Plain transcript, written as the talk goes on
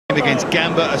Against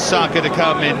Gamba Osaka to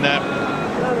come in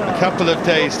a couple of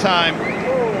days' time.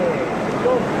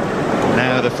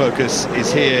 Now the focus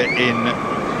is here in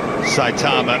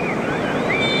Saitama.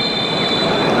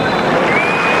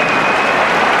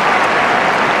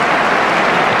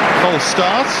 False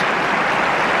start.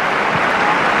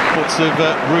 Lots of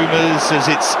rumours as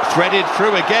it's threaded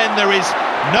through again. There is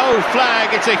no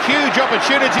flag. It's a huge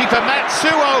opportunity for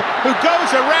Matsuo, who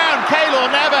goes around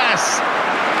Keylor Navas.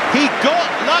 He got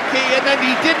lucky and then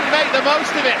he didn't make the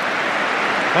most of it.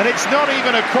 And it's not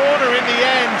even a corner in the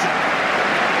end.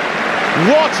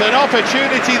 What an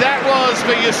opportunity that was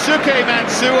for Yusuke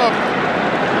Matsuo.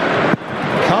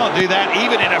 Can't do that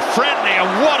even in a friendly, and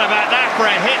what about that for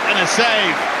a hit and a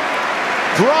save?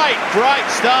 Bright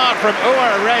start from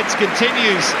Urawa Reds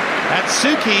continues. And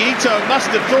Suki Ito must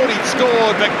have thought he'd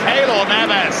scored, but Keylor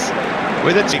Navas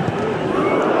with a team.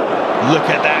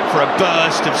 Look at that for a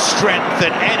burst of strength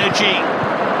and energy.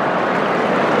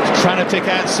 He's trying to pick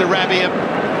out Sarabia.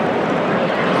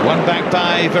 One back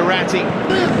by Verratti.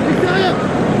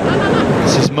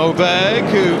 This is Moberg,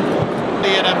 who...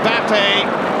 and Mbappe.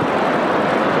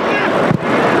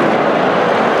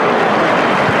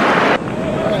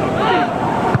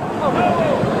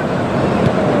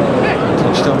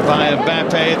 Touched on by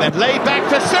Mbappe, and then laid back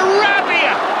for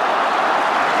Sarabia.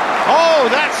 Oh,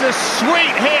 that's a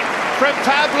sweet hit from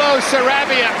Pablo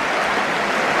Sarabia.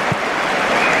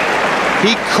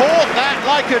 He caught that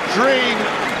like a dream,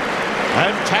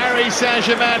 and Paris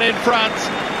Saint-Germain in front.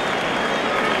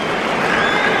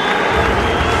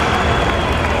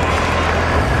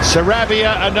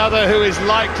 Sarabia, another who is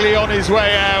likely on his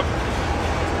way out.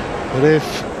 But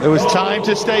if there was time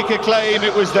to stake a claim,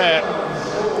 it was there.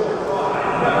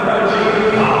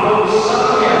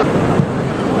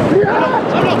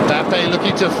 Mbappe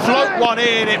looking to float one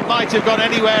in. It might have gone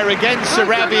anywhere. Again,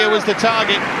 Sarabia was the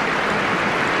target.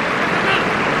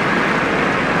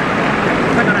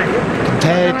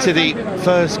 Compared to the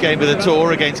first game of the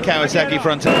tour against Kawasaki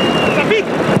front.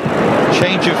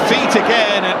 Change of feet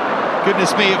again, and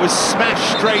goodness me, it was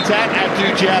smashed straight at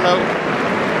Abdou Diallo.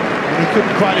 And he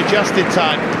couldn't quite adjust in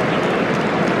time.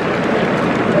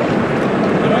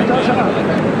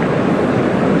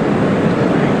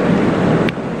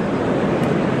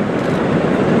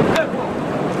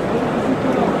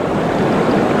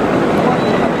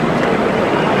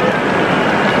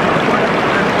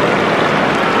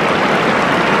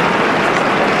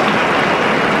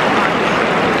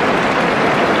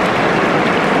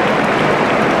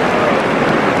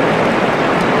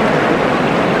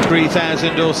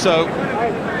 3,000 or so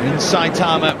in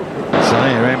Saitama.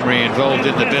 Zaire Emery involved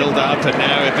in the build-up, and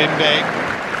now Ebimbe,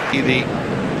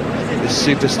 the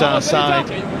superstar side.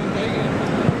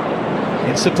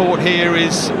 In support here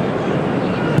is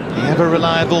the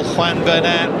ever-reliable Juan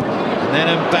Bernat, and then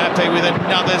Mbappe with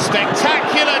another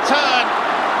spectacular turn.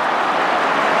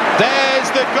 There's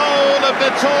the goal of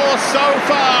the tour so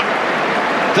far.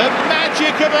 The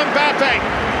magic of Mbappe.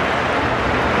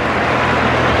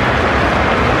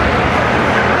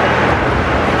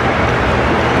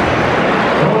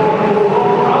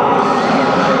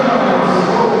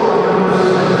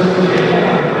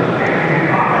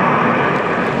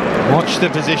 Watch the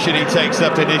position he takes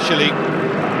up initially,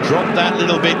 dropped that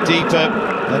little bit deeper,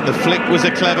 and the flick was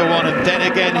a clever one, and then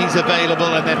again he's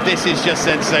available, and then this is just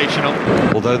sensational.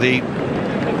 Although the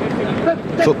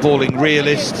footballing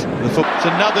realist, it's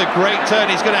another great turn.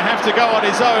 He's going to have to go on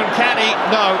his own, can he?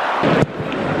 No.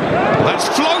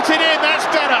 That's floated in, that's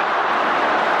better.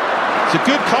 It's a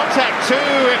good contact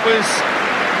too. It was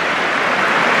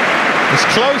as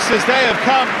close as they have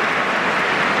come.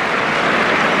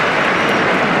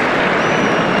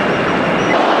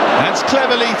 That's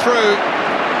cleverly through.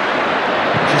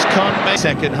 Just can't make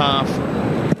second half.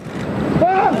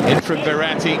 In from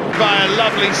Verratti by a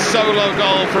lovely solo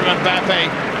goal from Mbappe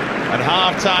at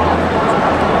half-time.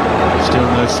 Still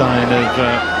no sign of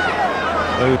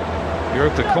the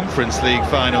Europa Conference League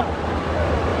final.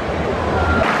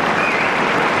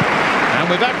 And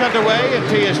we're back underway at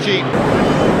PSG.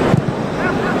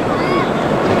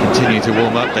 They continue to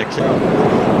warm up their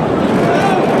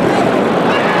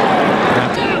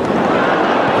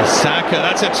Saka,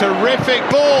 that's a terrific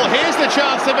ball. Here's the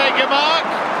chance to make your mark.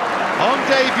 On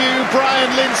debut,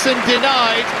 Brian Linson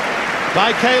denied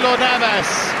by Keylor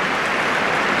Navas.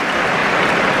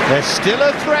 There's still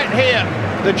a threat here,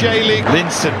 the J-League.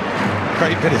 Linson,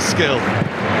 great bit of skill.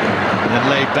 And then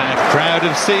laid back. Crowd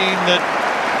have seen that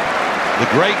the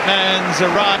great man's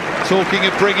arrived, talking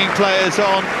of bringing players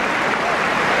on.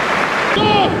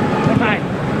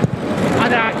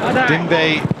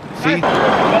 Bimbe feet.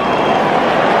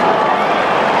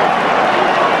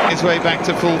 his way back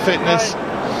to full fitness.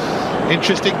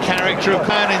 Interesting character of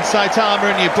man in Saitama,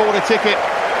 and you bought a ticket.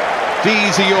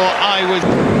 These are your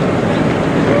eyewitnesses.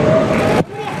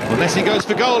 Unless he goes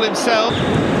for goal himself.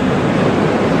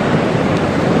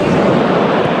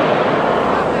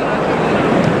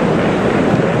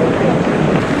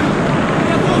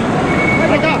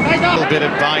 A little bit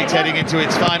of bite heading into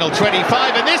its final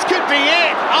 25, and this could be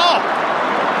it. Oh!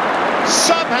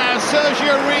 Somehow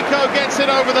Sergio Rico gets it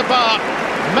over the bar.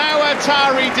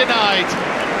 Mawatari denied.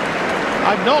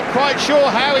 I'm not quite sure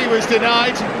how he was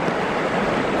denied.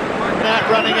 That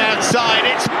running outside,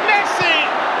 it's Messi!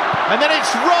 And then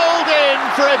it's rolled in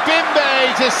for a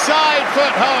Bimbe to side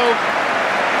foot home.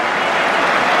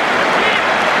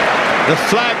 The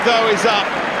flag though is up.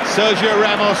 Sergio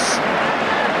Ramos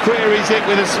queries it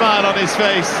with a smile on his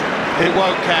face. It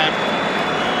won't count.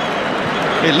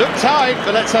 It looked tight,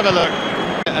 but let's have a look.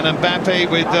 And Mbappe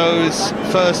with those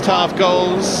first half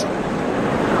goals.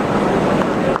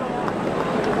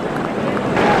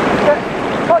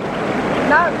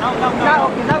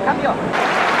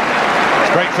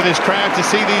 It's great for this crowd to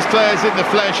see these players in the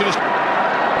flesh. And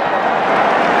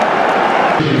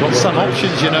got some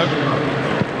options, you know.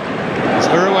 As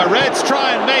Urawa Reds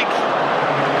try and make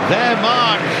their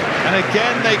mark, and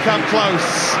again they come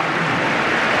close.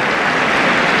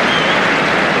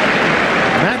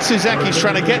 Matsuzaki's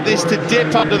trying to get this to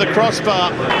dip under the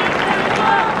crossbar.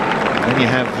 Then you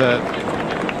have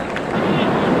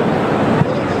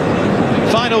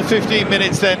final 15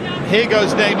 minutes then. Here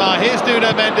goes Neymar, here's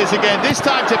Nuno Mendes again, this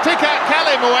time to pick out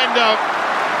Kalimuendo,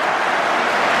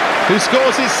 who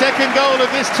scores his second goal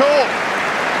of this tour.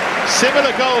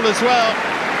 Similar goal as well.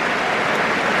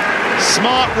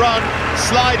 Smart run,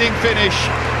 sliding finish.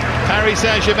 Paris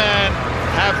Saint-Germain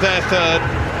have their third.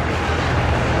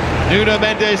 Nuno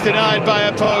Mendes denied by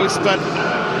a post, but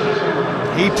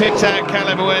he picked out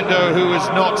Kalimuendo, who was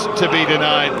not to be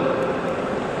denied.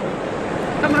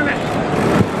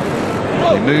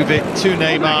 They move it to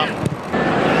Neymar.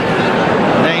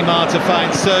 Neymar to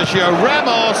find Sergio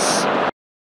Ramos.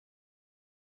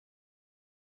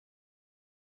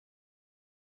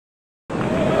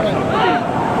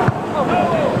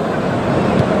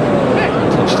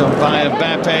 Touched on by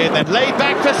Mbappe, and then laid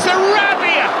back for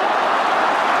Sarabia.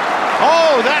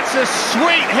 Oh, that's a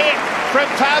sweet hit from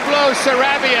Pablo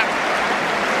Sarabia.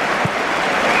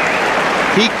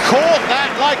 He caught that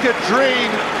like a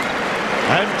dream,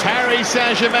 and Paris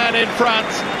Saint-Germain in front.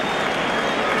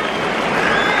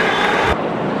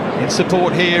 In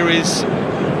support here is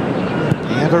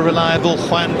the ever-reliable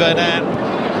Juan Bernat,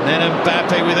 and then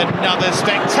Mbappe with another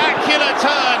spectacular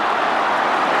turn.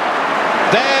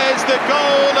 There's the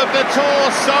goal of the tour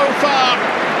so far.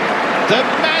 The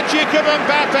magic of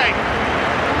Mbappe.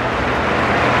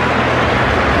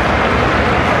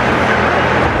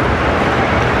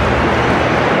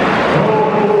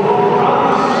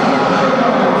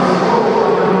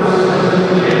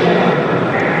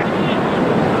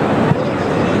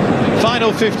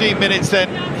 Final 15 minutes then.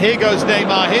 Here goes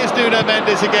Neymar, here's Nuno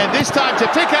Mendes again, this time to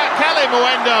pick out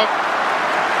Kalimuendo,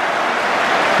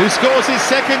 who scores his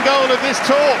second goal of this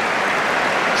tour.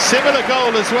 Similar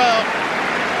goal as well.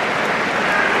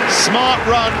 Smart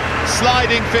run,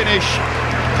 sliding finish.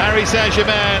 Paris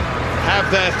Saint-Germain have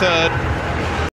their third.